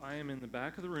I am in the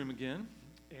back of the room again,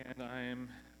 and I am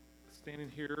standing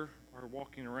here or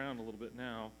walking around a little bit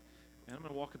now, and I'm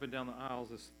going to walk up and down the aisles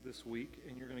this week,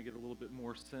 and you're going to get a little bit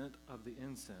more scent of the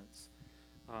incense.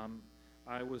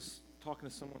 I was talking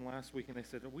to someone last week, and they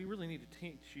said, we really need to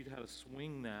teach you how to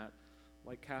swing that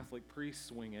like Catholic priests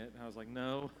swing it. And I was like,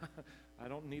 no, I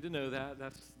don't need to know that.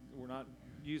 We're not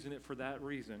using it for that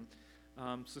reason.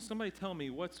 So somebody tell me,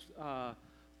 what's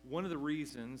one of the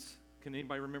reasons, can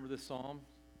anybody remember this psalm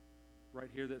right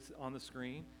here that's on the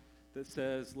screen that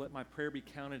says, let my prayer be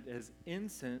counted as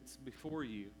incense before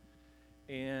you,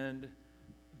 and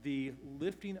the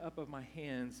lifting up of my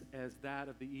hands as that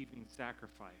of the evening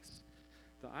sacrifice?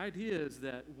 The idea is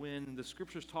that when the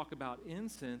scriptures talk about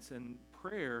incense and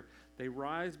prayer, they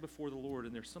rise before the Lord,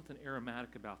 and there's something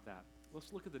aromatic about that.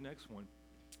 Let's look at the next one.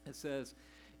 It says,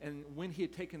 and when he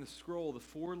had taken the scroll, the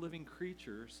 4 living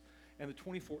creatures and the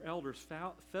 24 elders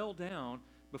fell down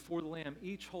before the Lamb,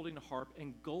 each holding a harp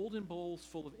and golden bowls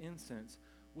full of incense,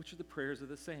 which are the prayers of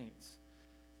the saints.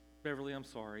 Beverly, I'm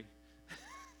sorry.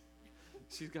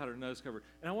 She's got her nose covered.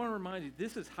 And I want to remind you,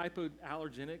 this is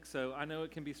hypoallergenic, so I know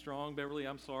it can be strong. Beverly,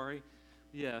 I'm sorry.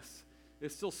 Yes,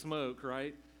 it's still smoke,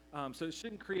 right? So it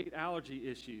shouldn't create allergy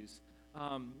issues.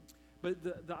 But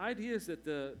the idea is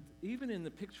that even in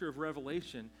the picture of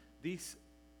Revelation, these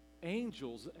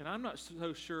angels, and I'm not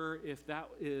so sure if that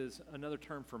is another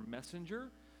term for messenger,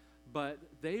 but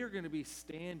they are going to be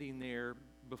standing there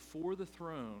before the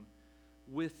throne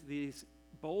with these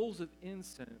bowls of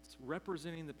incense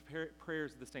representing the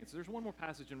prayers of the saints. So there's one more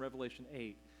passage in Revelation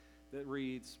 8 that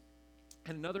reads,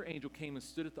 and another angel came and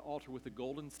stood at the altar with a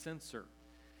golden censer,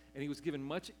 and he was given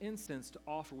much incense to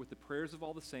offer with the prayers of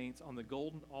all the saints on the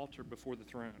golden altar before the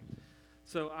throne.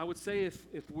 So I would say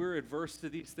if we're adverse to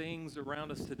these things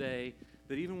around us today,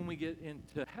 that even when we get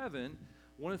into heaven,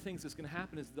 one of the things that's going to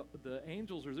happen is the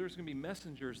angels, or there's going to be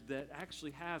messengers that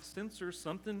actually have censers,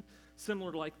 something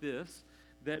similar like this,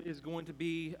 that is going to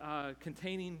be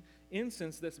containing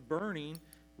incense that's burning,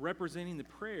 representing the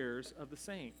prayers of the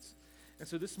saints. And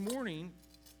so this morning,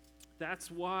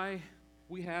 that's why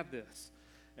we have this.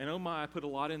 And oh my, I put a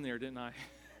lot in there, didn't I?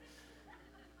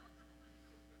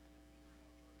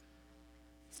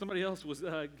 Somebody else was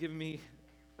giving me,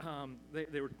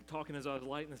 they were talking as I was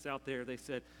lighting this out there. They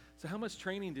said, so how much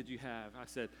training did you have? I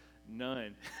said,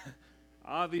 none.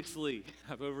 Obviously,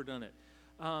 I've overdone it.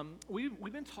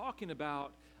 We've been talking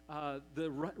about the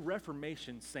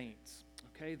Reformation saints,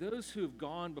 okay? Those who have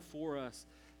gone before us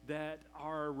that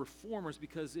are reformers,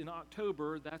 because in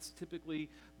October, that's typically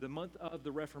the month of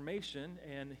the Reformation,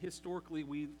 and historically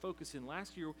we focus in.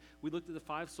 Last year, we looked at the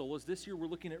 5 solas. This year, we're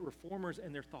looking at reformers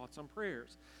and their thoughts on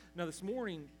prayers. Now, this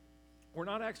morning, we're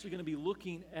not actually going to be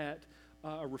looking at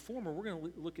a reformer. We're going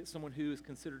to look at someone who is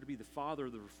considered to be the father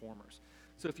of the reformers.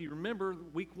 So if you remember,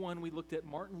 week 1, we looked at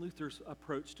Martin Luther's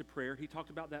approach to prayer. He talked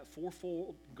about that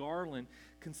 4-fold garland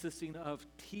consisting of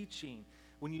teaching.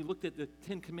 When you looked at the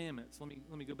 10 Commandments, let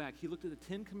me go back. He looked at the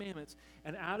 10 Commandments,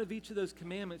 and out of each of those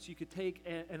commandments, you could take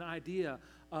an idea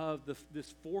of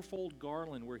this 4-fold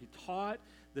garland where he taught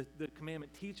the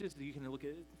commandment teaches that you can look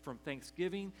at it from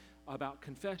thanksgiving, about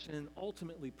confession, and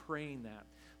ultimately praying that.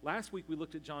 Last week, we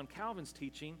looked at John Calvin's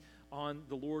teaching on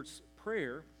the Lord's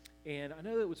Prayer, and I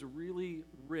know that was really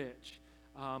rich.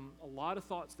 A lot of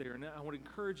thoughts there, and I want to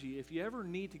encourage you, if you ever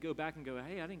need to go back and go,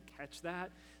 hey, I didn't catch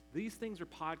that, these things are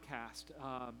podcast,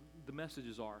 the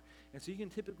messages are. And so you can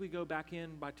typically go back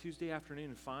in by Tuesday afternoon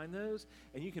and find those,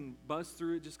 and you can buzz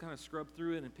through it, just kind of scrub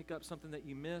through it and pick up something that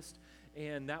you missed,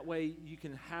 and that way you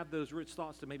can have those rich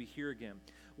thoughts to maybe hear again.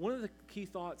 One of the key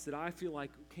thoughts that I feel like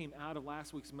came out of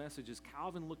last week's message as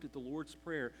Calvin looked at the Lord's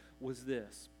Prayer was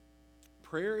this.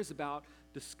 Prayer is about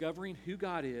discovering who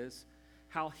God is,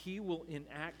 how he will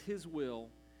enact his will,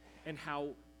 and how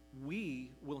we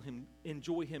will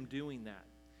enjoy him doing that.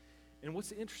 And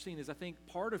what's interesting is I think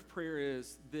part of prayer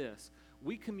is this.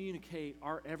 We communicate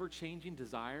our ever-changing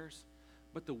desires,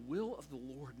 but the will of the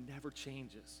Lord never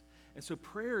changes. And so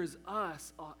prayer is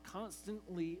us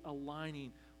constantly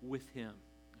aligning with him,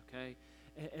 okay?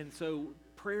 And so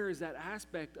prayer is that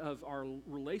aspect of our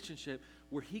relationship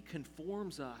where he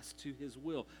conforms us to his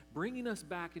will, bringing us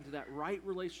back into that right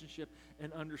relationship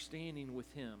and understanding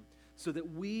with him so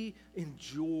that we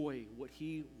enjoy what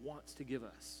he wants to give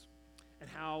us and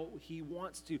how he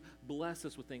wants to bless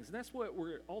us with things. And that's what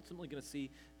we're ultimately going to see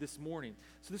this morning.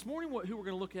 So this morning, who we're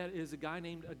going to look at is a guy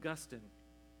named Augustine.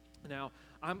 Now,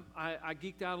 I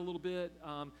geeked out a little bit.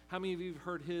 How many of you have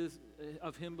heard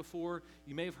of him before?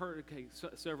 You may have heard, okay,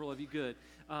 several of you, good.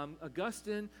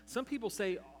 Augustine, some people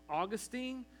say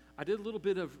Augustine. I did a little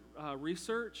bit of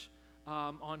research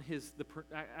on the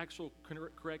actual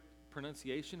correct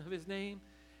pronunciation of his name,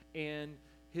 and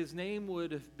his name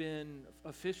would have been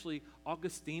officially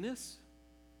Augustinus,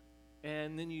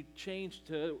 and then you change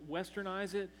to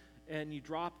westernize it, and you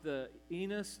drop the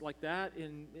Enos like that,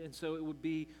 and so it would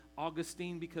be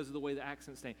Augustine because of the way the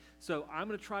accent's named. So I'm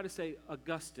going to try to say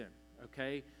Augustine,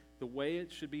 okay? The way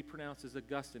it should be pronounced is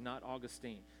Augustine, not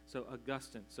Augustine. So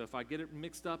Augustine. So if I get it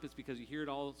mixed up, it's because you hear it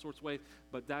all sorts of ways,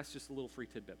 but that's just a little free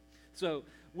tidbit. So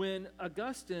when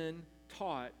Augustine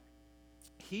taught,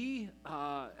 he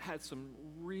had some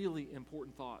really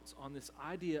important thoughts on this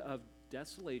idea of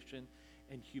desolation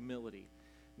and humility.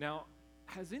 Now,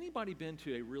 has anybody been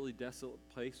to a really desolate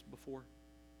place before?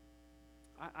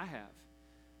 I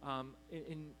have.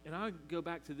 And I go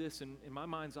back to this, and in my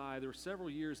mind's eye, there were several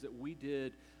years that we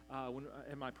did,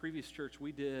 in my previous church,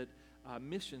 we did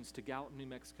missions to Gallup, New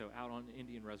Mexico, out on an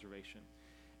Indian reservation.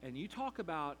 And you talk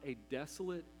about a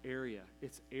desolate area.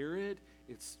 It's arid,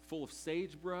 it's full of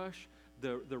sagebrush.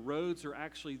 The roads are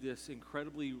actually this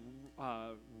incredibly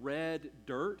red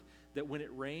dirt that when it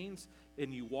rains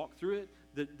and you walk through it,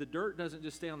 the dirt doesn't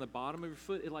just stay on the bottom of your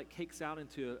foot. It like cakes out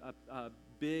into a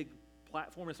big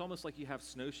platform. It's almost like you have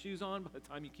snowshoes on by the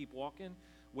time you keep walking.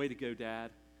 Way to go, Dad.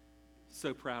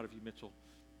 So proud of you, Mitchell.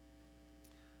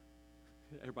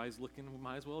 Everybody's looking. We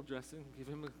might as well address him, give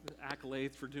him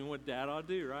accolades for doing what Dad ought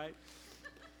to do, right?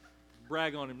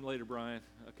 Brag on him later, Brian.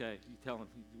 Okay, you tell him.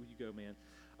 You go, man.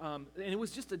 And it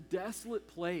was just a desolate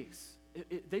place.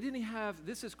 They didn't have,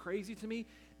 this is crazy to me,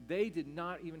 they did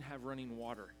not even have running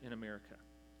water in America,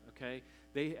 okay?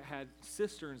 They had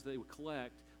cisterns they would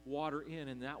collect water in,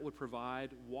 and that would provide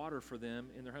water for them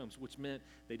in their homes, which meant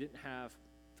they didn't have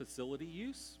facility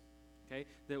use, okay?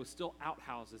 There was still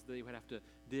outhouses they would have to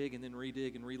dig and then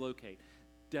redig and relocate.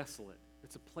 Desolate.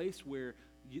 It's a place where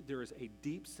there is a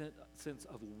deep sense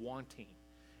of wanting,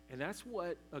 and that's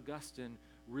what Augustine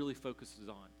really focuses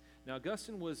on. Now,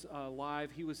 Augustine was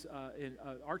alive. He was an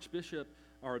archbishop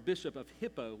or a bishop of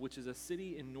Hippo, which is a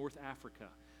city in North Africa.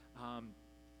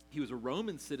 He was a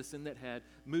Roman citizen that had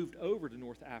moved over to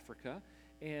North Africa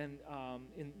and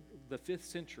in the 5th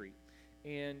century.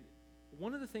 And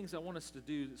one of the things I want us to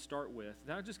do to start with,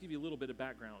 and I'll just give you a little bit of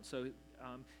background. So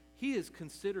he is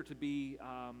considered to be,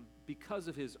 because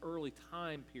of his early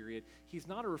time period, he's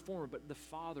not a reformer, but the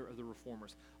father of the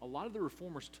reformers. A lot of the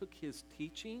reformers took his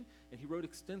teaching, and he wrote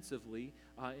extensively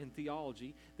in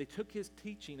theology. They took his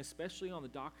teaching, especially on the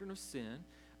doctrine of sin,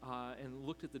 and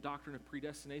looked at the doctrine of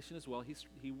predestination as well.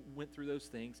 He went through those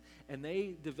things, and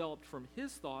they developed from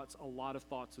his thoughts a lot of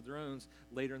thoughts of their own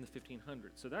later in the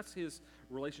 1500s. So that's his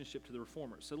relationship to the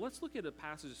reformers. So let's look at a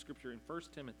passage of Scripture in 1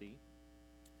 Timothy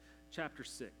chapter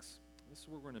 6. This is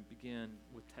where we're going to begin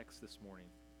with text this morning.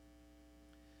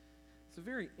 It's a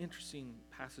very interesting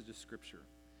passage of Scripture.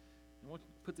 I want to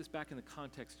put this back in the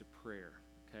context of prayer,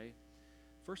 okay?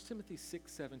 1 Timothy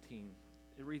 6:17,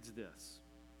 it reads this: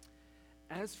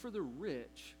 "As for the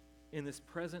rich in this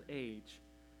present age,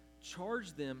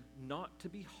 charge them not to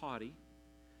be haughty,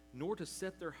 nor to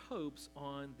set their hopes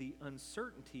on the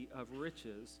uncertainty of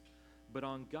riches, but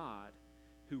on God,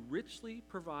 who richly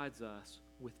provides us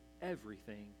with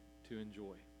everything to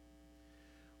enjoy."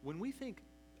 When we think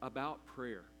about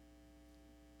prayer,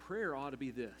 prayer ought to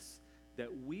be this: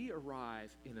 that we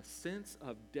arrive in a sense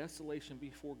of desolation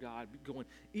before God, going,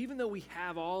 even though we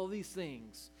have all these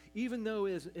things, even though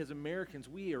as Americans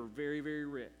we are very, very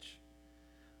rich,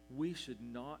 we should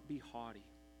not be haughty.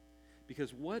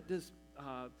 Because what does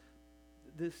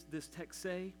this text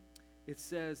say? It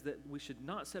says that we should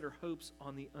not set our hopes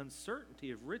on the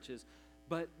uncertainty of riches,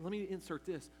 but let me insert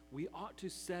this: we ought to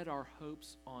set our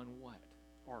hopes on what?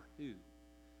 Or who?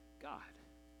 God.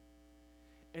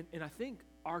 And I think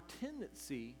our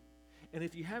tendency, and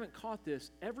if you haven't caught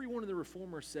this, every one of the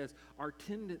reformers says our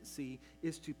tendency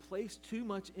is to place too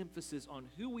much emphasis on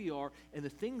who we are and the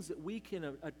things that we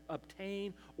can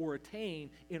obtain or attain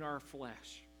in our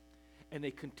flesh. And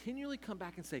they continually come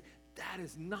back and say, that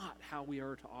is not how we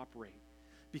are to operate.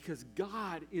 Because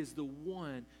God is the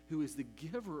one who is the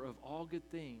giver of all good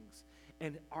things.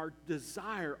 And our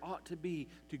desire ought to be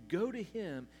to go to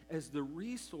Him as the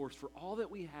resource for all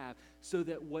that we have, so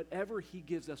that whatever He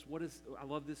gives us, I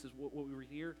love this is what we read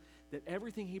here, that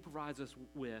everything He provides us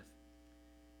with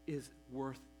is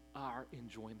worth our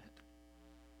enjoyment.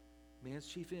 Man's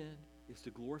chief end is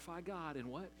to glorify God and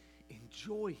what?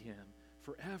 Enjoy Him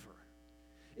forever.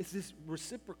 It's this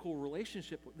reciprocal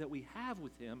relationship that we have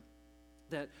with Him,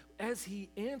 that as He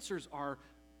answers our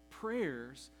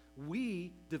prayers,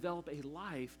 we develop a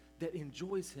life that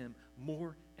enjoys Him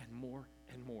more and more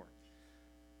and more.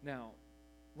 Now,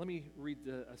 let me read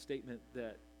a statement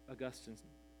that Augustine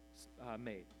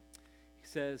made. He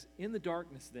says, "In the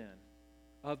darkness then,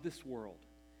 of this world,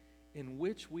 in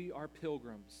which we are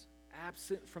pilgrims,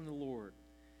 absent from the Lord,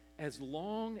 as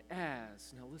long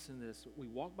as, now listen to this, we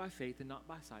walk by faith and not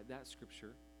by sight, that's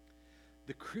Scripture.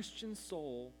 The Christian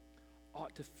soul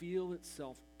ought to feel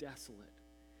itself desolate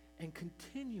and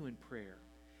continue in prayer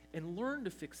and learn to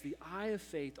fix the eye of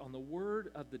faith on the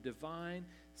word of the divine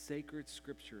sacred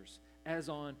Scriptures as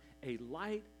on a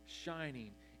light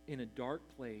shining in a dark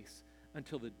place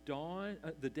until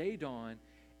the day dawn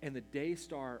and the day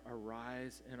star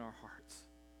arise in our hearts.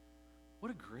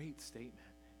 What a great statement.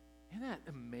 Isn't that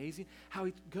amazing? How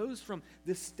it goes from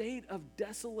this state of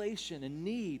desolation and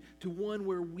need to one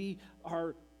where we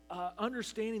are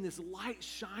understanding this light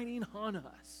shining on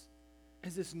us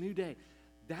as this new day.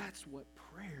 That's what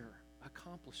prayer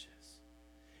accomplishes.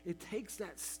 It takes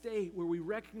that state where we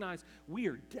recognize we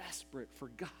are desperate for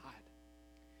God.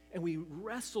 And we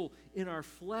wrestle in our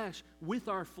flesh with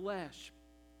our flesh.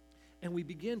 And we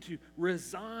begin to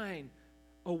resign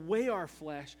away our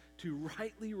flesh to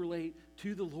rightly relate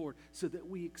to the Lord so that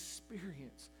we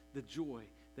experience the joy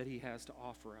that He has to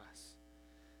offer us.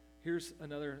 Here's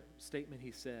another statement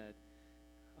he said,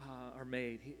 or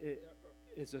made.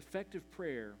 His effective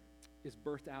prayer is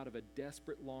birthed out of a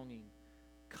desperate longing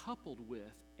coupled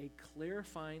with a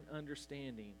clarifying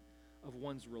understanding of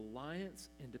one's reliance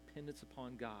and dependence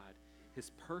upon God,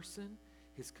 His person,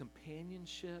 His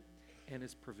companionship, and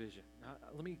His provision. Now,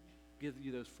 let me give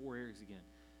you those four areas again.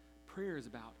 Prayer is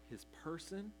about His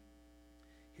person,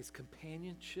 His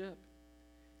companionship,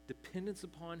 dependence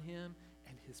upon Him,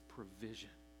 and His provision.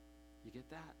 You get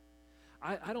that?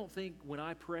 I don't think when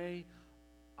I pray,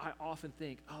 I often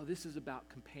think, oh, this is about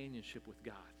companionship with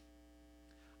God.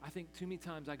 I think too many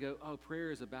times I go, oh, prayer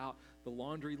is about the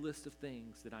laundry list of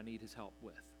things that I need His help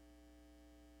with.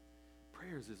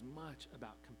 Prayer is as much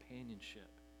about companionship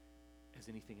as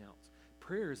anything else.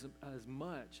 Prayer is as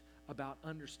much about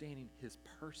understanding His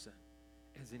person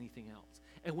as anything else.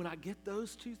 And when I get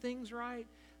those two things right,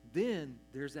 then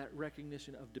there's that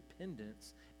recognition of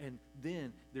dependence, and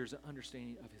then there's an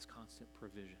understanding of His constant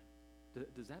provision.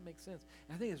 Does that make sense?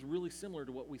 And I think it's really similar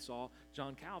to what we saw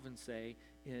John Calvin say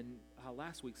in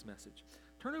last week's message.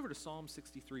 Turn over to Psalm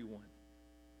 63:1.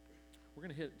 We're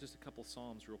going to hit just a couple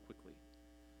Psalms real quickly.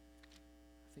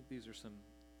 I think these are some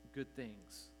good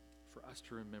things for us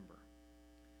to remember.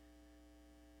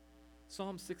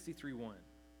 Psalm 63:1.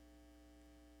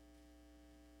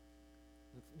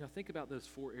 Now think about those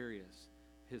four areas.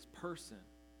 His person,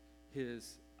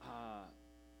 His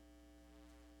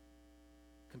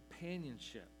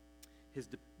companionship,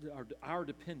 our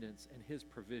dependence, and His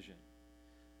provision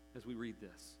as we read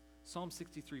this. Psalm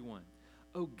 63:1.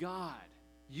 O God,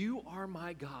 You are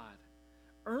my God.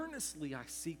 Earnestly I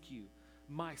seek You.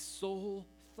 My soul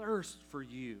thirsts for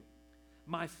You.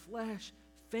 My flesh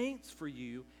faints for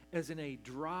You as in a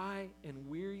dry and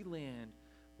weary land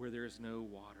where there is no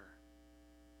water.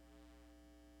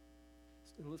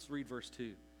 And let's read verse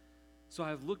 2. So I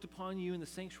have looked upon You in the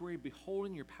sanctuary,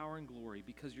 beholding Your power and glory.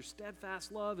 Because Your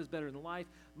steadfast love is better than life,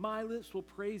 my lips will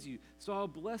praise You. So I'll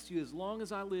bless You as long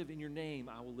as I live. In Your name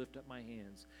I will lift up my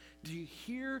hands. Do you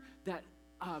hear that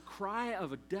cry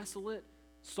of a desolate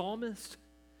psalmist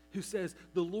who says,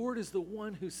 the Lord is the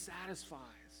one who satisfies?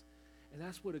 And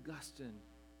that's what Augustine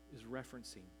is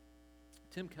referencing.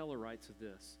 Tim Keller writes of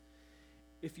this.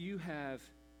 If you have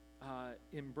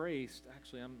embraced,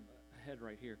 actually I'm ahead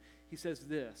right here. He says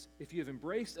this: if you have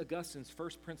embraced Augustine's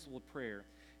first principle of prayer,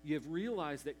 you have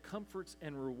realized that comforts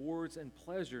and rewards and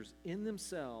pleasures in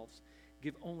themselves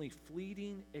give only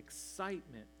fleeting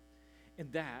excitement, and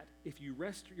that if you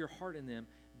rest your heart in them,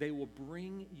 they will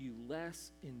bring you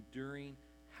less enduring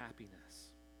happiness.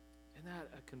 Isn't that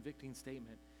a convicting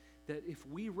statement? That if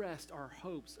we rest our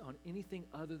hopes on anything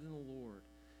other than the Lord,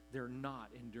 they're not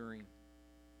enduring.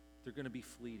 They're going to be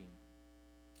fleeting.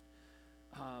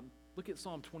 Look at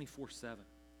Psalm 24:7.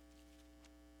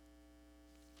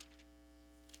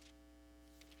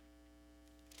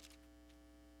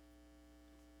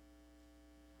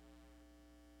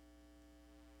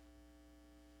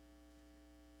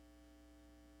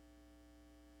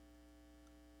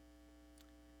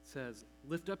 It says,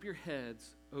 lift up your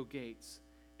heads, O gates,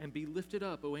 and be lifted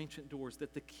up, O ancient doors,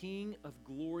 that the King of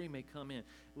glory may come in.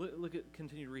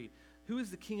 Continue to read. Who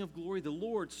is the King of glory? The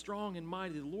Lord, strong and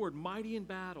mighty, the Lord, mighty in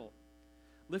battle.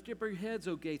 Lift up your heads,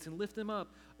 O gates, and lift them up,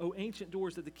 O ancient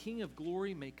doors, that the King of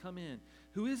glory may come in.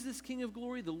 Who is this King of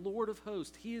glory? The Lord of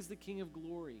hosts. He is the King of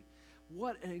glory.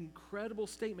 What an incredible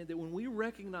statement that when we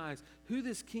recognize who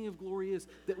this King of glory is,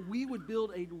 that we would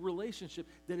build a relationship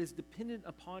that is dependent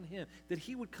upon Him, that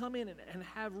He would come in and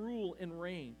have rule and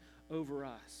reign over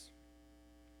us.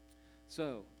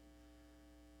 So,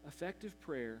 Effective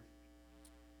prayer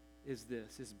is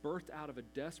birthed out of a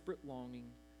desperate longing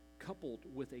coupled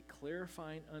with a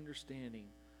clarifying understanding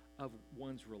of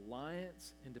one's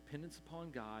reliance and dependence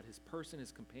upon God, his person,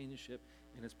 his companionship,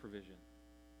 and his provision.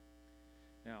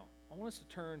 Now, I want us to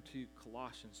turn to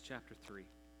Colossians chapter 3.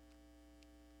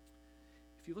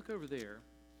 If you look over there,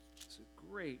 it's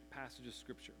a great passage of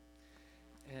Scripture.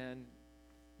 And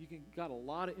got a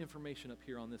lot of information up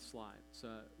here on this slide. So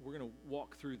we're going to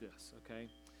walk through this, okay?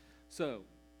 So,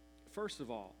 first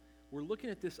of all, we're looking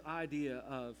at this idea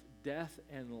of death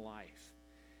and life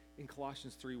in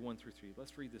Colossians 3, 1 through 3.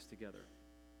 Let's read this together.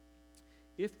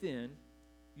 If then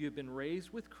you have been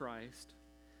raised with Christ,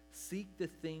 seek the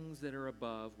things that are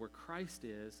above, where Christ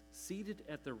is, seated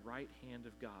at the right hand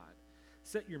of God.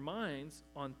 Set your minds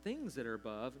on things that are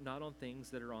above, not on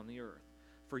things that are on the earth.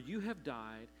 For you have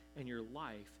died, and your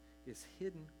life is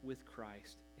hidden with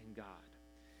Christ in God.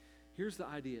 Here's the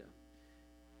idea.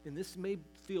 And this may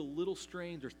feel a little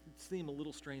strange or seem a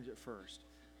little strange at first.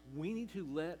 We need to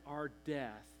let our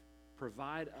death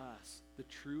provide us the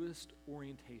truest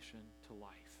orientation to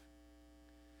life.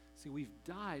 See, we've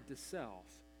died to self,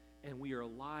 and we are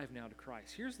alive now to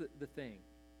Christ. Here's the thing.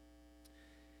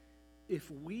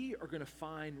 If we are going to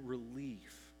find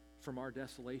relief from our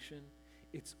desolation,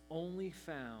 it's only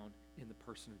found in the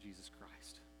person of Jesus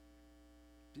Christ.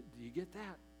 Do you get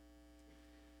that?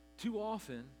 Too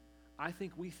often, I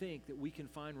think we think that we can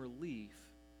find relief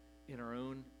in our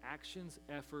own actions,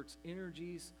 efforts,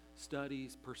 energies,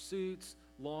 studies, pursuits,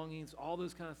 longings, all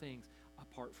those kind of things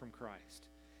apart from Christ.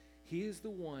 He is the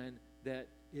one that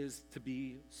is to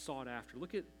be sought after.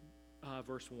 Look at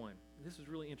verse 1. This is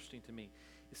really interesting to me.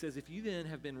 It says, if you then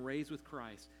have been raised with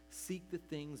Christ, seek the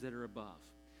things that are above.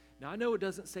 Now, I know it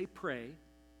doesn't say pray,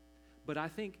 but I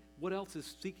think what else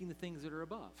is seeking the things that are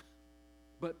above?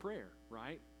 But prayer,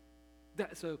 right?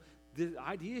 So the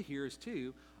idea here is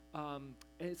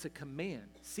it's a command.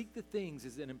 Seek the things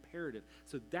is an imperative.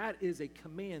 So that is a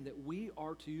command that we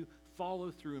are to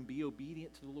follow through and be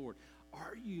obedient to the Lord.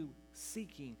 Are you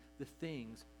seeking the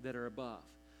things that are above?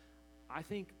 I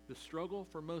think the struggle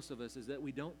for most of us is that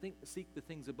we don't seek the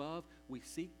things above. We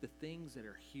seek the things that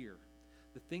are here,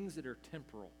 the things that are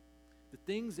temporal, the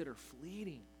things that are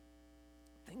fleeting.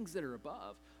 Things that are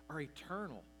above are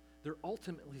eternal. They're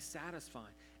ultimately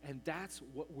satisfying. And that's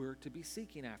what we're to be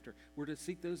seeking after. We're to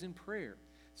seek those in prayer.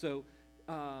 So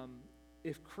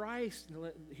if Christ,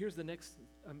 here's the next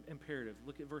imperative.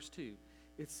 Look at verse 2.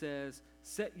 It says,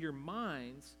 set your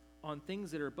minds on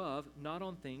things that are above, not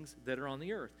on things that are on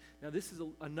the earth. Now, this is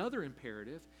another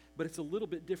imperative, but it's a little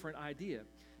bit different idea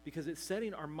because it's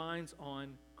setting our minds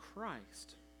on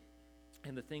Christ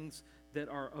and the things that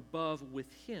are above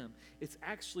with him. It's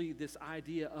actually this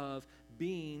idea of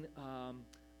being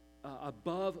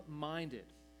above-minded.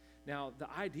 Now, the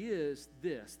idea is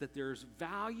this, that there's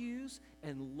values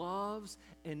and loves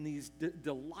and these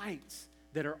delights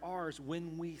that are ours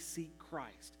when we seek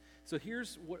Christ. So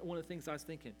here's one of the things I was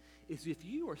thinking, is if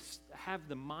you have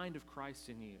the mind of Christ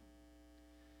in you,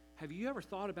 have you ever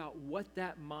thought about what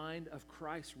that mind of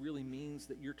Christ really means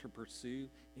that you're to pursue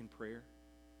in prayer?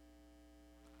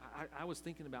 I was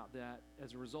thinking about that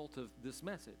as a result of this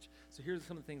message. So here's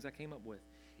some of the things I came up with.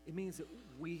 It means that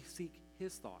we seek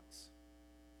his thoughts,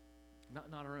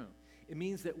 not our own. It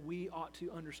means that we ought to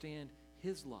understand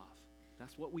his love.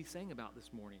 That's what we sang about this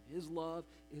morning. His love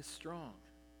is strong.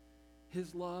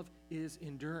 His love is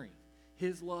enduring.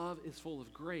 His love is full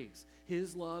of grace.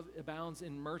 His love abounds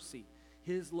in mercy.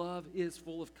 His love is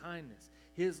full of kindness.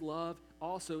 His love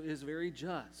also is very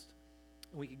just.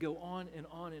 And we could go on and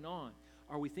on and on.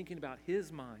 Are we thinking about his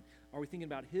mind? Are we thinking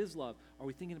about his love? Are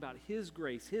we thinking about his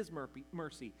grace, his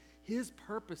mercy, his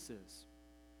purposes?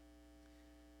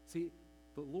 See,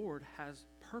 the Lord has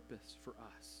purpose for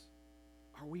us.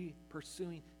 Are we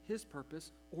pursuing his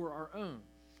purpose or our own?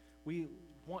 We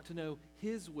want to know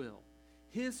his will,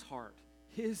 his heart,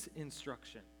 his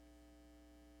instruction.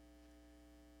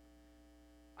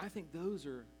 I think those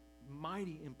are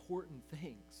mighty important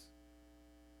things.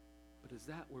 But is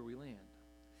that where we land?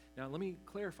 Now, let me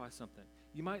clarify something.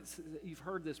 You've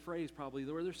heard this phrase probably,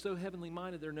 where they're so heavenly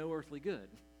minded, they're no earthly good,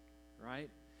 right?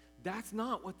 That's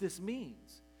not what this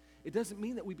means. It doesn't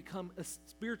mean that we become a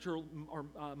spiritual or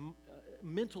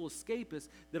mental escapists,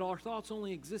 that our thoughts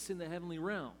only exist in the heavenly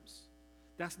realms.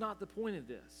 That's not the point of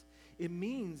this. It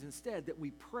means instead that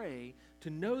we pray to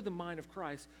know the mind of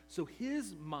Christ, so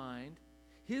his mind,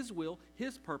 his will,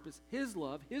 his purpose, his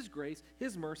love, his grace,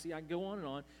 his mercy, I can go on and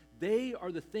on, they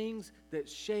are the things that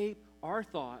shape our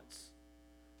thoughts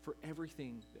for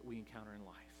everything that we encounter in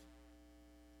life.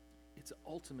 It's an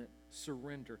ultimate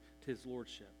surrender to his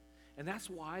lordship. And that's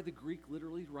why the Greek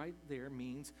literally right there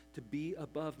means to be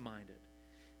above-minded.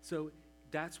 So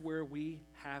that's where we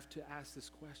have to ask this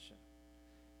question.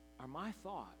 Are my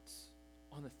thoughts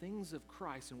on the things of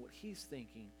Christ and what he's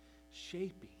thinking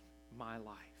shaping my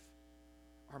life?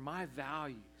 Are my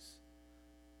values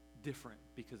different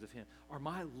because of him? Are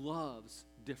my loves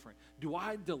different? Do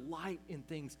I delight in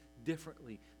things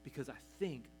differently because I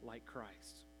think like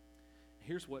Christ?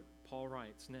 Here's what Paul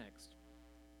writes next.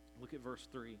 Look at verse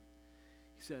 3.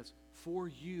 He says, "For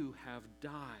you have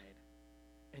died,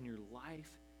 and your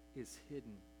life is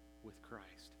hidden with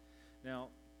Christ." Now,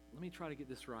 let me try to get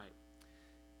this right.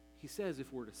 He says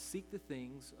if we're to seek the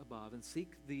things above and seek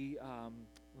the,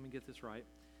 let me get this right.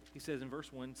 He says in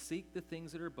verse 1, seek the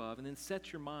things that are above, and then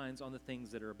set your minds on the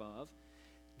things that are above.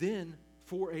 Then,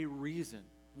 for a reason.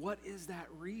 What is that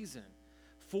reason?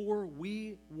 For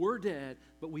we were dead,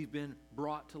 but we've been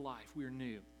brought to life. We are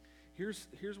new.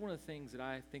 Here's one of the things that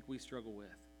I think we struggle with.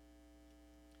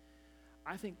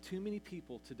 I think too many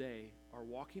people today are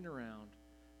walking around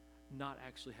not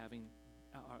actually having,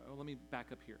 let me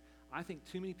back up here. I think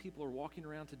too many people are walking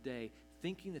around today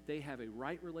thinking that they have a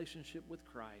right relationship with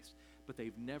Christ, but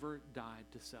they've never died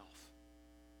to self.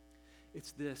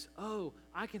 It's this, oh,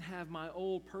 I can have my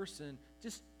old person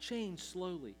just change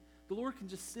slowly. The Lord can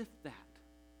just sift that.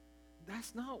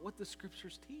 That's not what the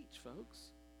Scriptures teach,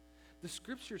 folks. The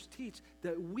Scriptures teach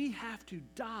that we have to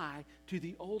die to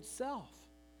the old self.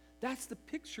 That's the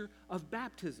picture of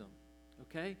baptism,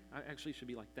 okay? I actually should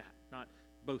be like that, not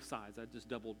both sides. I just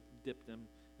double dipped them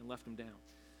and left them down,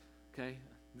 okay?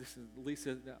 This is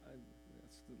Lisa,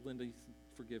 Linda,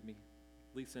 forgive me.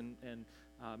 Lisa and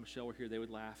Michelle were here. They would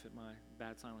laugh at my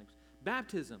bad sign language.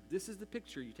 Baptism, this is the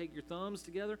picture. You take your thumbs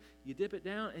together, you dip it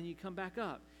down, and you come back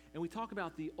up. And we talk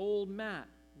about the old Matt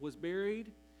was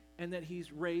buried and that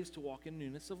he's raised to walk in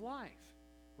newness of life,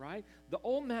 right? The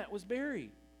old Matt was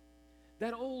buried.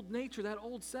 That old nature, that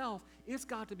old self, it's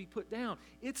got to be put down.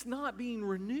 It's not being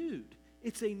renewed.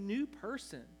 It's a new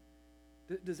person.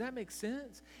 Does that make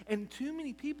sense? And too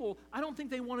many people, I don't think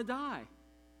they want to die.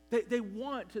 They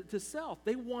want to self.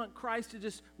 They want Christ to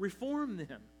just reform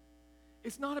them.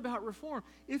 It's not about reform.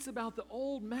 It's about the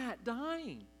old Matt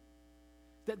dying.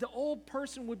 That the old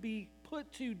person would be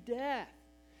put to death.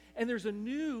 And there's a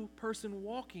new person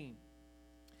walking.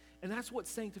 And that's what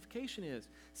sanctification is.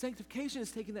 Sanctification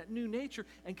is taking that new nature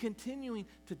and continuing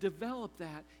to develop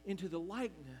that into the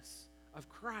likeness of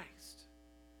Christ.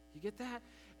 You get that?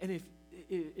 And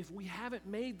if we haven't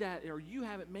made that, or you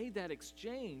haven't made that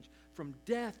exchange from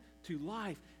death to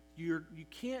life, you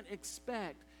can't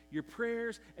expect your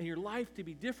prayers and your life to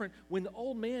be different when the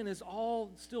old man is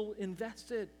all still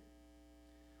invested.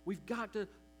 We've got to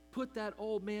put that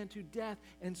old man to death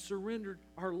and surrender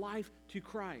our life to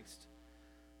Christ.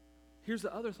 Here's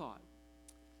the other thought.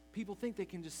 People think they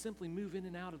can just simply move in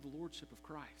and out of the lordship of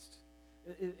Christ.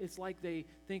 It's like they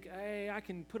think, hey, I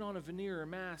can put on a veneer or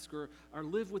mask or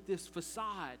live with this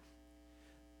facade.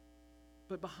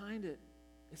 But behind it,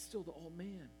 it's still the old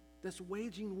man that's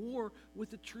waging war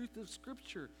with the truth of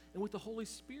Scripture and with the Holy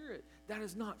Spirit. That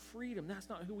is not freedom. That's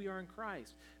not who we are in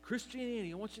Christ.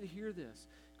 Christianity, I want you to hear this.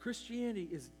 Christianity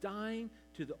is dying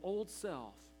to the old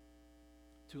self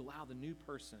to allow the new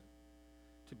person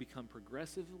to become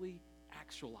progressively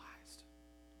actualized.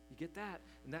 You get that?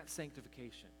 And that's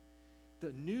sanctification.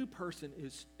 The new person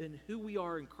is, and who we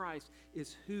are in Christ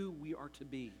is who we are to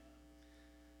be.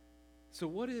 So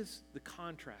what is the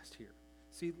contrast here?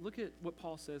 See, look at what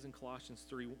Paul says in Colossians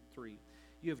 3:3.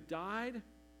 You have died,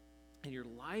 and your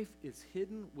life is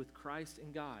hidden with Christ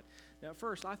in God. Now, at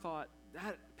first, I thought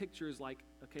that picture is like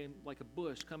a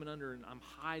bush coming under, and I'm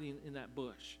hiding in that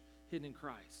bush, hidden in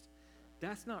Christ.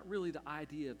 That's not really the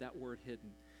idea of that word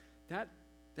hidden.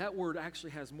 That word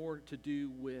actually has more to do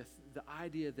with the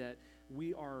idea that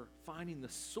we are finding the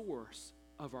source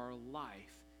of our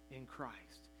life in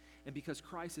Christ. And because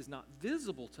Christ is not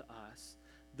visible to us,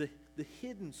 the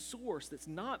hidden source that's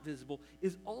not visible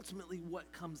is ultimately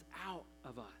what comes out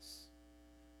of us.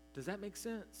 Does that make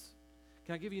sense?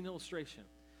 Can I give you an illustration?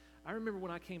 I remember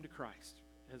when I came to Christ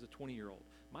as a 20-year-old.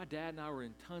 My dad and I were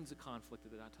in tons of conflict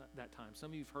at that time.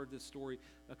 Some of you have heard this story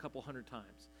a couple hundred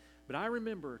times. But I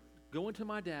remember going to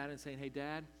my dad and saying, hey,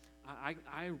 Dad,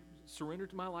 I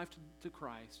surrendered my life to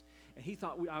Christ. And he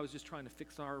thought I was just trying to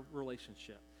fix our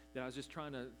relationship, that I was just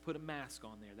trying to put a mask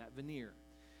on there, that veneer.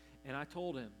 And I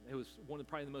told him, it was one of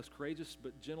probably the most courageous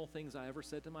but gentle things I ever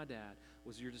said to my dad,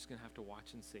 was you're just going to have to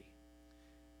watch and see.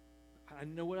 I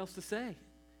didn't know what else to say.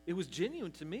 It was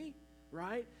genuine to me,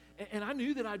 right? And I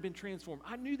knew that I'd been transformed.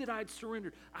 I knew that I'd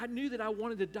surrendered. I knew that I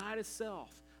wanted to die to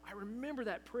self. I I remember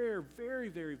that prayer very,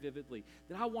 very vividly,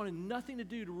 that I wanted nothing to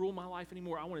do to rule my life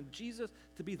anymore. I wanted Jesus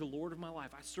to be the Lord of my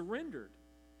life. I surrendered.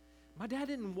 My dad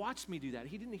didn't watch me do that.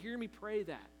 He didn't hear me pray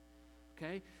that,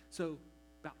 okay? So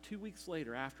about 2 weeks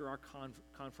later, after our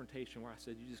confrontation where I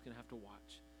said, you're just going to have to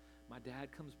watch, my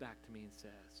dad comes back to me and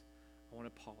says, I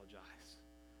want to apologize.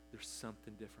 There's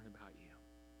something different about you.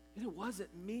 And it wasn't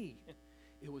me.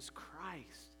 It was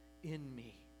Christ in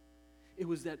me. It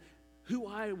was that who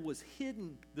I was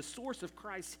hidden, the source of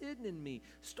Christ hidden in me,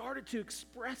 started to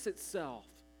express itself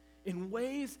in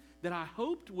ways that I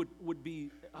hoped would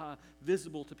be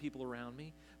visible to people around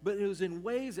me, but it was in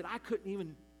ways that I couldn't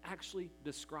even actually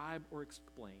describe or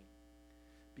explain,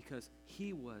 because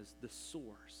he was the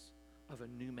source of a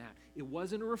new Matt. It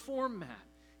wasn't a reformed Matt.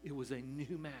 It was a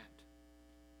new Matt.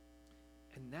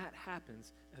 And that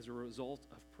happens as a result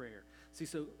of prayer. See,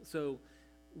 so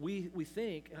we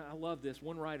think, and I love this,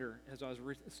 one writer, as I was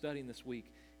studying this week,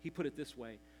 he put it this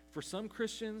way: for some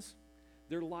Christians,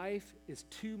 their life is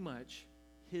too much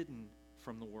hidden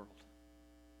from the world.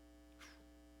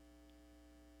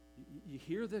 You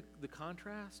hear the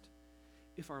contrast?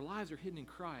 If our lives are hidden in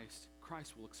Christ,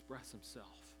 Christ will express himself.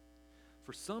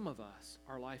 For some of us,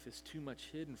 our life is too much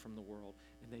hidden from the world,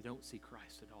 and they don't see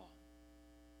Christ at all,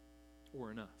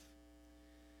 or enough.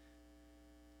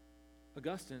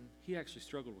 Augustine, he actually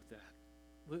struggled with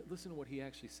that. Listen to what he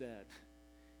actually said.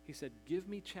 He said, give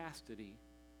me chastity,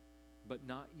 but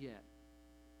not yet.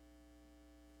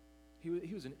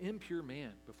 He was an impure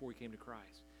man before he came to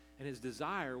Christ. And his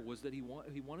desire was that he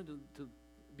wanted to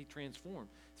be transformed.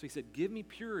 So he said, give me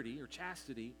purity or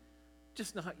chastity,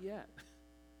 just not yet.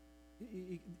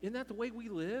 Isn't that the way we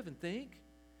live and think?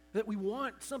 That we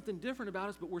want something different about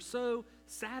us, but we're so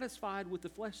satisfied with the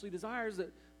fleshly desires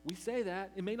that we say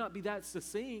that. It may not be that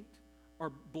succinct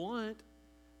or blunt,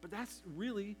 but that's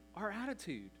really our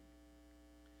attitude.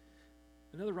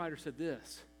 Another writer said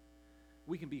this: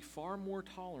 we can be far more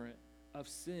tolerant of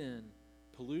sin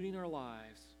polluting our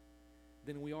lives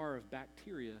than we are of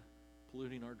bacteria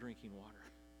polluting our drinking water.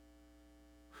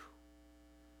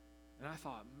 Whew. And I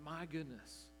thought, my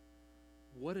goodness,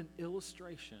 what an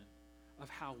illustration of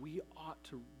how we ought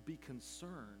to be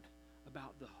concerned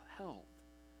about the health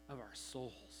of our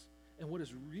souls and what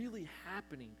is really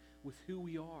happening with who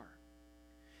we are.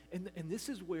 And this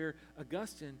is where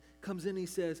Augustine comes in and he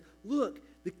says, look,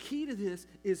 the key to this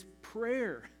is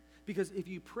prayer. Because if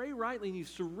you pray rightly and you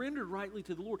surrender rightly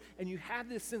to the Lord and you have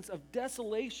this sense of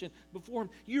desolation before him,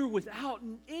 you're without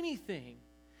anything.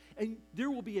 And there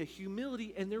will be a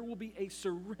humility and there will be a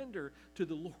surrender to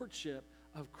the lordship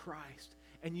of Christ.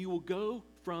 And you will go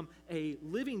from a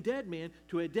living dead man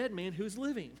to a dead man who's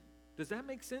living. Does that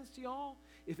make sense to y'all?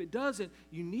 If it doesn't,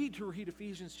 you need to read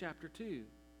Ephesians chapter 2.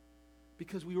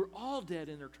 Because we were all dead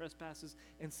in our trespasses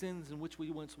and sins in which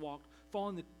we once walked,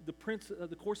 following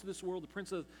the course of this world, the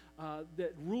prince of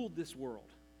that ruled this world.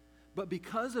 But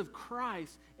because of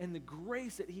Christ and the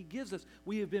grace that he gives us,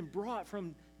 we have been brought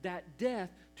from that death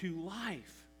to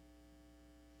life.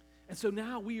 And so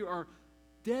now we are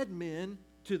dead men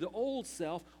to the old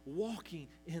self, walking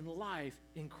in life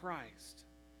in Christ.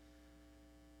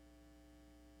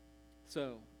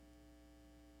 So,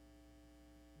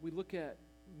 we look at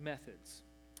methods.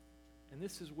 And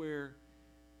this is where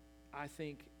I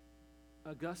think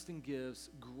Augustine gives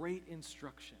great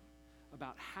instruction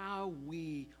about how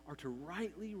we are to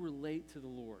rightly relate to the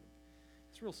Lord.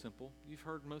 It's real simple. You've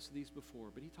heard most of these before,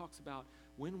 but he talks about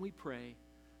when we pray,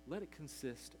 let it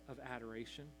consist of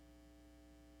adoration.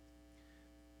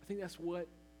 I think that's what,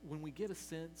 when we get a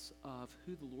sense of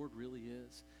who the Lord really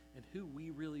is and who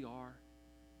we really are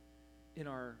in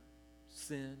our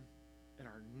sin and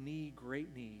our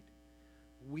great need,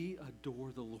 we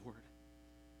adore the Lord.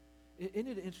 Isn't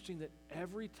it interesting that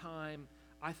every time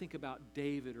I think about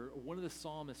David or one of the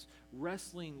psalmists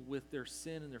wrestling with their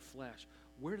sin and their flesh,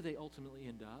 where do they ultimately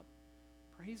end up?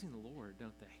 Praising the Lord,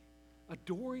 don't they?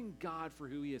 Adoring God for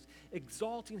who he is,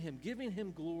 exalting him, giving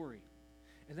him glory.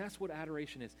 And that's what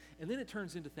adoration is. And then it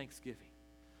turns into thanksgiving.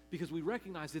 Because we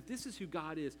recognize that this is who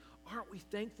God is. Aren't we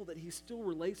thankful that he still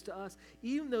relates to us,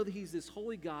 even though that he's this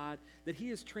holy God, that he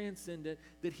is transcendent,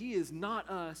 that he is not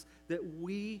us, that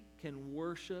we can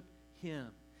worship him.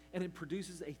 And it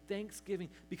produces a thanksgiving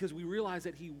because we realize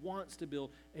that he wants to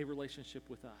build a relationship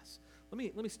with us.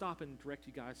 Let me stop and direct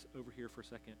you guys over here for a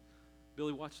second.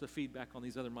 Billy, watch the feedback on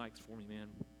these other mics for me,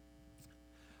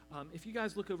 man. If you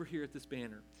guys look over here at this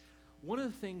banner, one of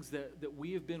the things that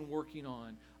we have been working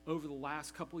on over the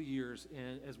last couple of years,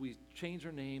 and as we change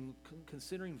our name,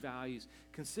 considering values,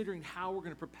 considering how we're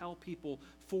going to propel people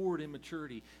forward in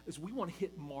maturity, is we want to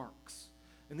hit marks.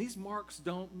 And these marks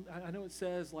don't, I know it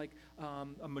says like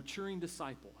a maturing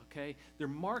disciple, okay? They're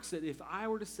marks that if I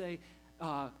were to say,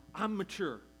 I'm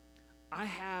mature, I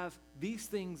have these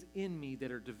things in me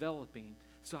that are developing,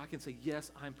 so I can say,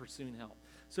 yes, I'm pursuing help.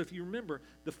 So if you remember,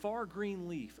 the far green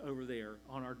leaf over there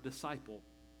on our disciple,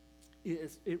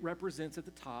 it represents at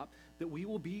the top that we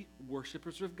will be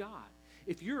worshipers of God.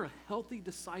 If you're a healthy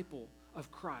disciple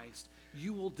of Christ,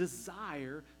 you will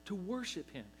desire to worship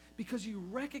him because you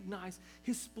recognize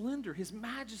his splendor, his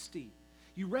majesty.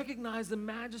 You recognize the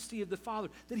majesty of the Father,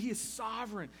 that he is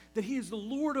sovereign, that he is the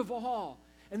Lord of all,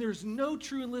 and there's no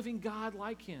true and living God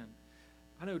like him.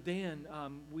 I know Dan,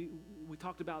 we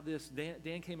talked about this.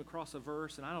 Dan came across a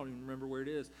verse, and I don't even remember where it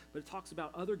is, but it talks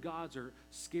about other gods are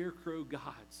scarecrow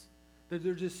gods, that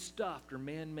they're just stuffed or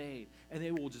man-made, and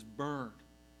they will just burn.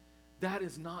 That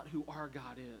is not who our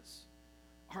God is.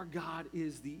 Our God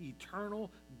is the eternal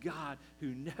God who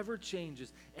never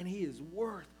changes, and he is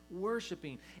worth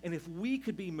worshiping. And if we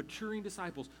could be maturing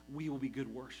disciples, we will be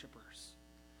good worshipers.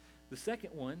 The second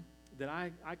one that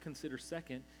I consider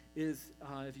second is,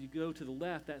 if you go to the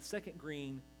left, that second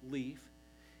green leaf,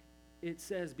 it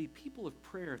says, be people of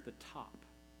prayer at the top.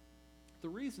 The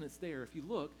reason it's there, if you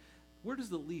look, where does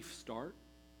the leaf start?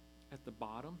 At the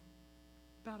bottom?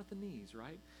 About at the knees,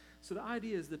 right? So the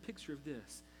idea is the picture of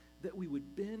this, that we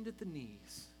would bend at the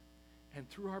knees, and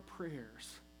through our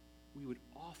prayers, we would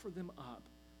offer them up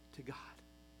to God.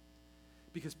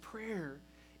 Because prayer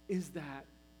is that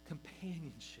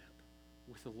companionship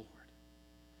with the Lord.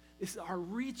 It's our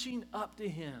reaching up to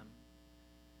him,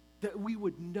 that we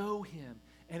would know him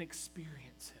and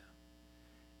experience him.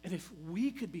 And if we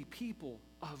could be people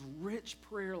of rich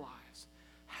prayer lives,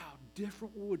 how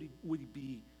different would we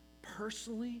be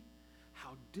personally?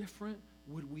 How different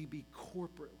would we be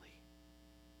corporately?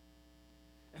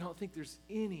 And I don't think there's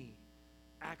any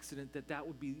accident that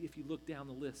would be, if you look down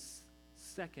the list,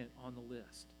 second on the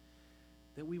list.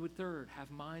 That we would third, have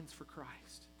minds for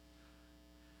Christ.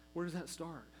 Where does that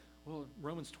start? Well,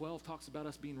 Romans 12 talks about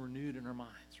us being renewed in our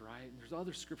minds, right? And there's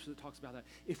other scripture that talks about that.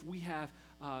 If we have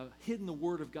hidden the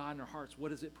word of God in our hearts,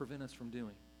 what does it prevent us from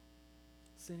doing?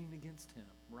 Sinning against him,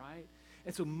 right?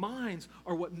 And so minds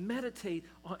are what meditate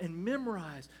on and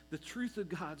memorize the truth of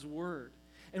God's word.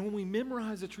 And when we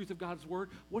memorize the truth of God's word,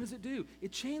 what does it do?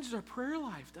 It changes our prayer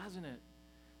life, doesn't it?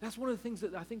 That's one of the things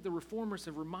that I think the reformers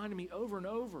have reminded me over and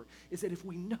over, is that if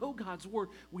we know God's word,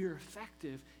 we are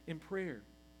effective in prayer.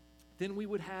 Then we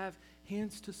would have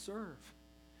hands to serve.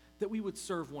 That we would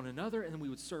serve one another, and then we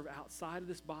would serve outside of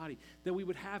this body. That we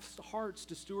would have hearts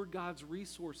to steward God's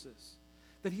resources.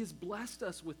 That he has blessed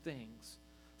us with things.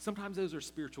 Sometimes those are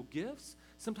spiritual gifts.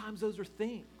 Sometimes those are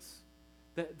things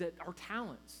that are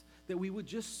talents. That we would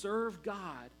just serve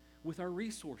God with our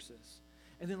resources.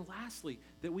 And then lastly,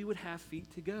 that we would have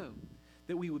feet to go.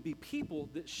 That we would be people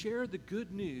that share the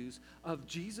good news of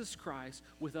Jesus Christ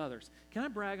with others. Can I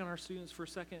brag on our students for a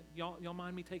second? Y'all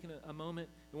mind me taking a moment?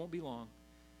 It won't be long.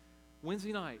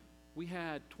 Wednesday night, we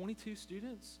had 22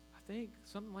 students, I think,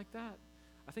 something like that.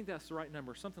 I think that's the right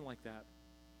number, something like that,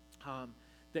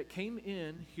 that came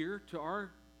in here to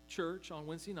our church on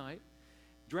Wednesday night,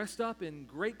 dressed up in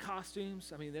great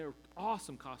costumes. I mean, they were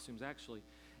awesome costumes, actually.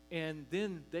 And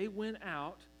then they went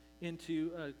out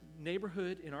into a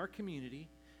neighborhood in our community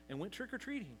and went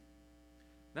trick-or-treating.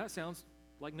 That sounds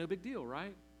like no big deal,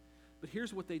 right? But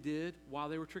here's what they did while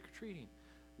they were trick-or-treating.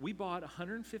 We bought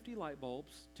 150 light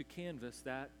bulbs to canvass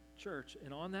that church,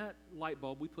 and on that light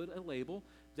bulb we put a label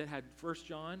that had 1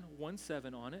 John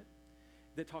 1:7 on it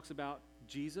that talks about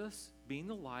Jesus being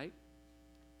the light.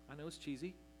 I know it's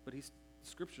cheesy, but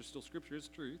Scripture's still Scripture, is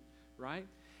truth, right?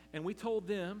 And we told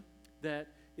them that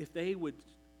if they would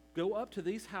go up to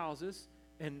these houses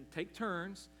and take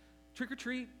turns, trick or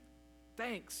treat,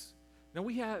 thanks. Now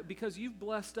because you've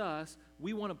blessed us,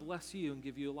 we want to bless you and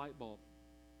give you a light bulb.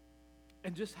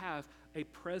 And just have a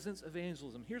presence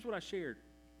evangelism. Here's what I shared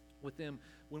with them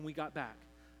when we got back.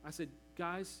 I said,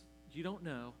 guys, you don't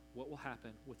know what will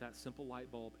happen with that simple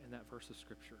light bulb and that verse of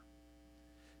Scripture.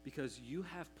 Because you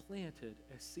have planted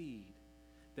a seed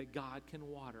that God can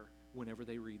water whenever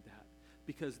they read that.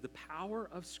 Because the power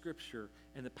of Scripture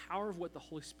and the power of what the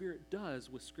Holy Spirit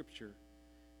does with Scripture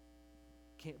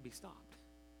can't be stopped,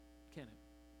 can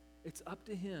it? It's up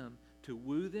to him to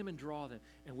woo them and draw them.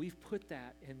 And we've put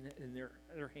that in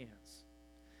their hands.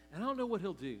 And I don't know what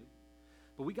he'll do,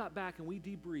 but we got back and we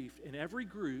debriefed. In every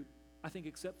group, I think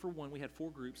except for one, we had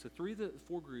 4 groups. So 3 of the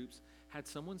 4 groups had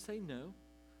someone say no.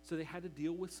 So they had to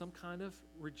deal with some kind of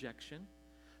rejection.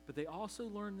 But they also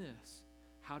learned this,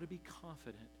 how to be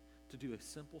confident to do a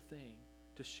simple thing,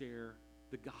 to share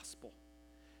the gospel.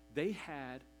 They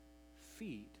had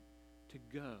feet to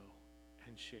go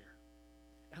and share.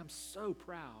 And I'm so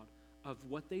proud of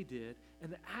what they did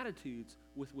and the attitudes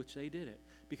with which they did it.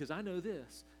 Because I know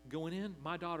this, going in,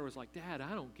 my daughter was like, Dad,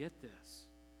 I don't get this.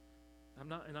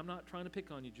 I'm not trying to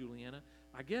pick on you, Juliana.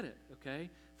 I get it, okay?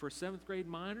 For a seventh grade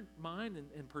mind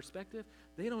and perspective,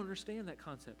 they don't understand that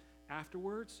concept.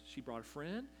 Afterwards, she brought a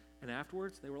friend, and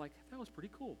afterwards, they were like, that was pretty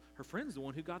cool. Her friend's the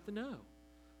one who got the no.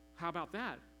 How about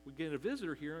that? We get a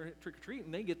visitor here at trick-or-treat,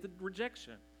 and they get the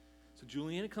rejection. So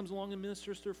Juliana comes along and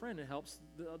ministers to a friend and helps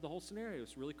the whole scenario.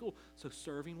 It's really cool. So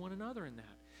serving one another in that.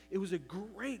 It was a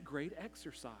great, great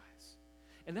exercise.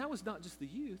 And that was not just the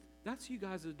youth. That's you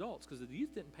guys as adults, because the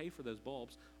youth didn't pay for those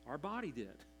bulbs. Our body did,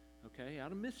 okay,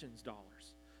 out of missions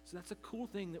dollars. So that's a cool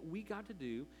thing that we got to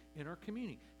do in our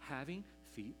community, having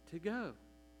feet to go.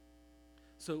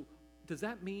 So does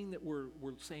that mean that we're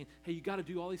saying, hey, you got to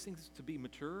do all these things to be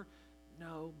mature?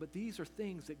 No, but these are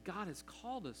things that God has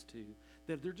called us to,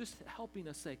 that they're just helping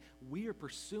us say, we are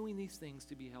pursuing these things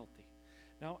to be healthy.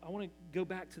 Now, I want to go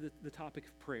back to the topic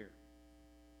of prayer.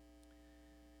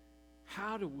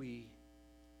 How do we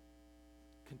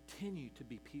continue to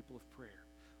be people of prayer?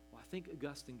 Well, I think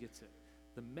Augustine gets it.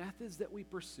 The methods that we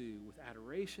pursue with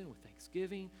adoration, with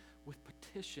thanksgiving, with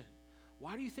petition.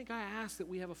 Why do you think I asked that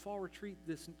we have a fall retreat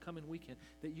this coming weekend,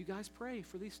 that you guys pray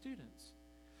for these students?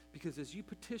 Because as you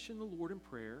petition the Lord in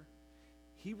prayer,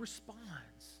 He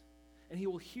responds, and He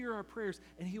will hear our prayers,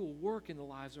 and He will work in the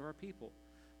lives of our people.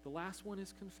 The last one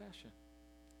is confession.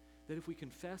 That if we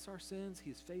confess our sins,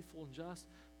 He is faithful and just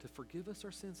to forgive us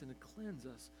our sins and to cleanse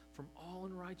us from all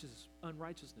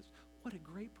unrighteousness. What a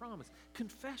great promise.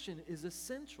 Confession is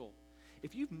essential.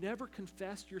 If you've never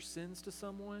confessed your sins to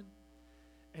someone,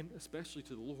 and especially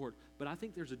to the Lord, but I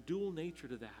think there's a dual nature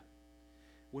to that.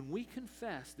 When we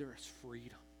confess, there is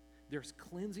freedom. There's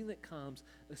cleansing that comes,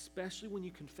 especially when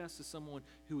you confess to someone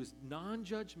who is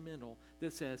non-judgmental,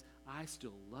 that says, I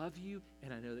still love you,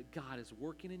 and I know that God is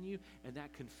working in you, and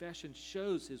that confession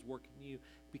shows His work in you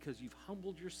because you've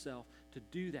humbled yourself to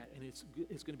do that, and it's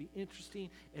going to be interesting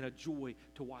and a joy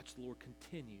to watch the Lord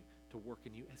continue to work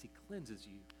in you as He cleanses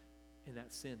you in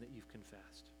that sin that you've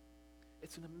confessed.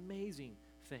 It's an amazing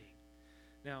thing.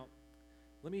 Now,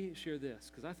 let me share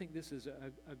this, because I think this is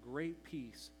a great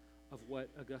piece of what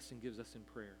Augustine gives us in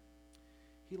prayer.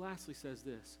 He lastly says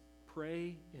this: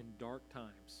 pray in dark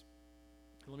times.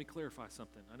 And let me clarify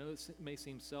something. I know it may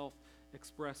seem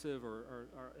self-expressive or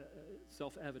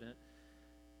self-evident.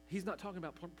 He's not talking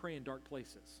about praying in dark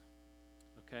places,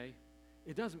 okay?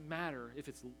 It doesn't matter if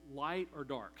it's light or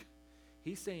dark.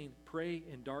 He's saying pray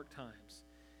in dark times.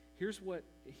 Here's what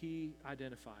he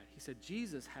identified. He said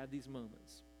Jesus had these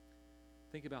moments.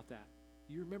 Think about that.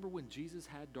 You remember when Jesus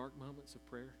had dark moments of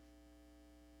prayer?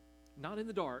 Not in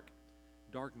the dark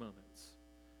moments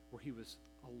where He was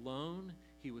alone,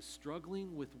 He was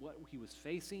struggling with what He was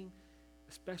facing.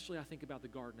 Especially I think about the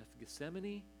Garden of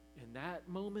Gethsemane. In that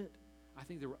moment, I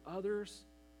think there were others,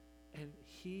 and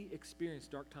He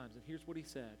experienced dark times. And here's what He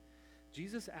said.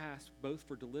 Jesus asked both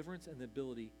for deliverance and the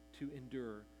ability to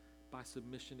endure by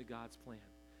submission to God's plan.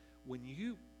 When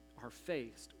you are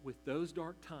faced with those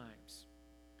dark times,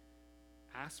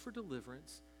 ask for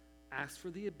deliverance, ask for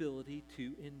the ability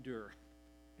to endure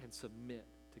and submit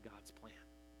to God's plan.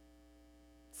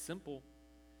 It's simple,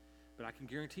 but I can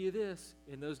guarantee you this: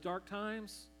 in those dark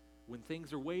times, when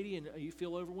things are weighty and you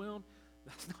feel overwhelmed,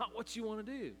 that's not what you want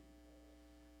to do.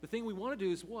 The thing we want to do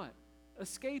is what?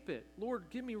 Escape it. Lord,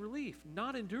 give me relief,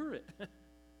 not endure it.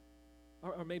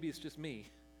 or maybe it's just me.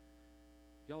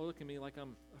 Y'all look at me like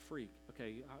I'm a freak.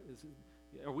 Okay,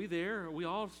 are we there? Are we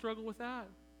all struggle with that?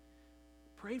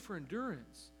 Pray for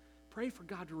endurance. Pray for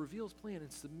God to reveal His plan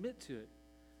and submit to it.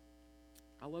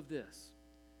 I love this.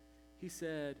 He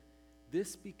said,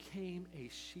 this became a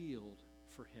shield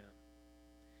for Him.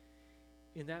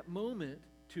 In that moment,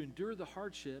 to endure the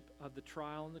hardship of the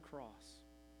trial and the cross,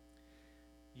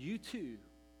 you too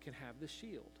can have the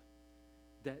shield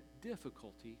that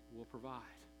difficulty will provide.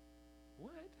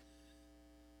 What?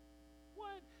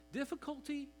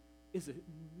 Difficulty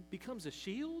becomes a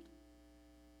shield?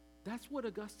 That's what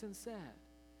Augustine said.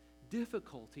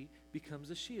 Difficulty becomes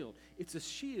a shield. It's a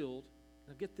shield.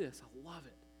 Now get this, I love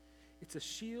it. It's a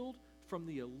shield from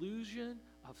the illusion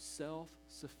of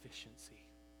self-sufficiency.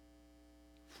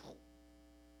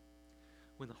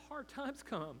 When the hard times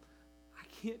come, I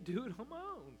can't do it on my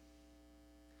own.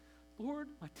 Lord,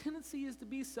 my tendency is to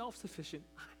be self-sufficient.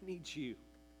 I need you.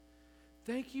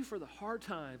 Thank you for the hard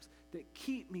times that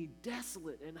keep me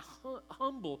desolate and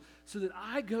humble so that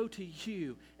I go to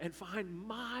you and find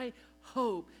my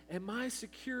hope and my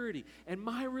security and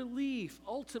my relief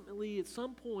ultimately at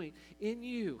some point in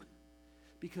you.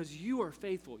 because you are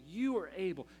faithful, you are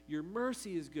able, your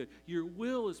mercy is good, your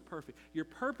will is perfect, your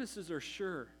purposes are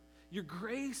sure, your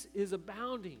grace is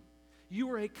abounding,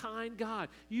 you are a kind God,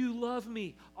 you love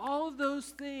me. All of those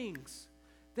things,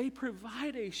 they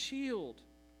provide a shield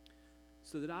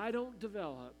so that I don't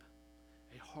develop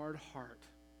a hard heart.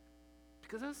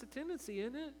 Because that's a tendency,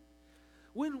 isn't it?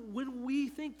 When we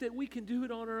think that we can do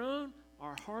it on our own,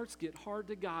 our hearts get hard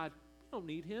to God. We don't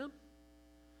need him.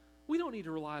 We don't need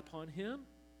to rely upon him.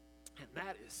 And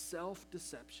that is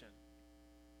self-deception.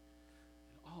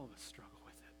 And all of us struggle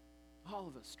with it. All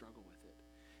of us struggle with it.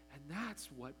 And that's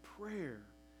what prayer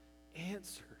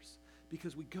answers.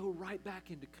 Because we go right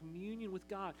back into communion with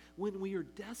God when we are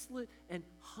desolate and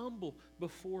humble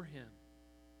before him.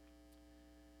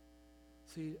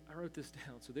 See, I wrote this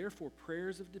down. So therefore,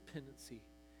 prayers of dependency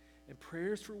and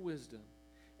prayers for wisdom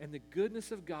and the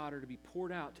goodness of God are to be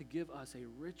poured out to give us a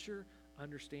richer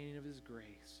understanding of his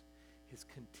grace, his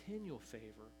continual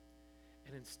favor,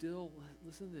 and instill,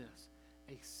 listen to this,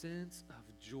 a sense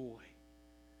of joy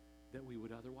that we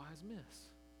would otherwise miss.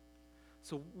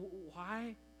 So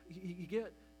why you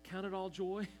get counted all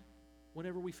joy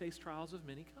whenever we face trials of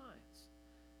many kinds?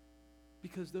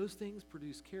 Because those things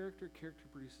produce character, character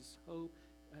produces hope,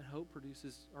 and hope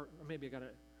produces, or maybe I got to,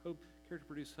 hope, character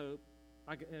produces hope.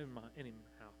 Anyhow,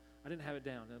 I didn't have it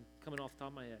down. I'm coming off the top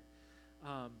of my head.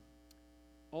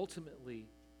 Ultimately,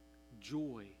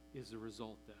 joy is the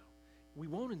result, though. We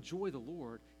won't enjoy the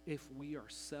Lord if we are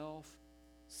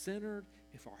self-centered,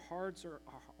 if our hearts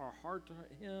are hard to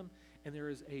him, and there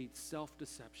is a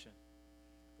self-deception.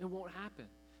 It won't happen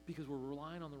because we're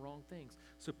relying on the wrong things.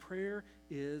 So prayer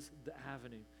is the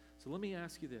avenue. So let me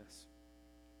ask you this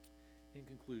in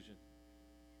conclusion.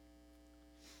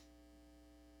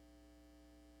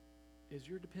 Is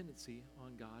your dependency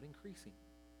on God increasing?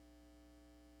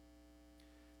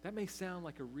 That may sound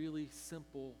like a really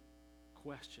simple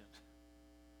question,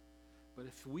 but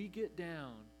if we get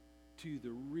down to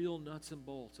the real nuts and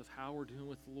bolts of how we're doing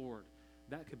with the Lord,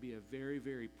 that could be a very,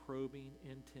 very probing,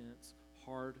 intense,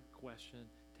 hard question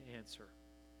to answer.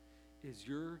 Is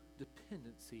your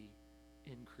dependency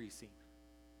increasing?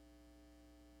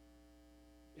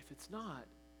 If it's not,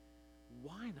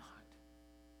 why not?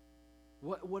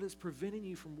 What is preventing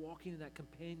you from walking in that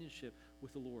companionship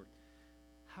with the Lord?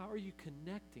 How are you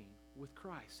connecting with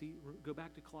Christ? See, go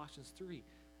back to Colossians 3.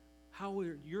 How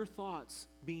are your thoughts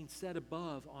being set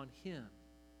above on him?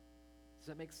 Does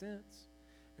that make sense?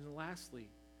 And then lastly,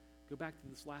 go back to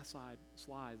this last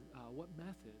slide. What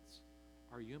methods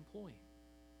are you employing?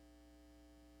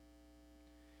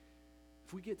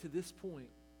 If we get to this point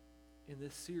in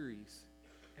this series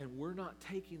and we're not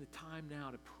taking the time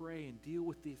now to pray and deal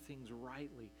with these things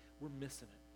rightly, we're missing it.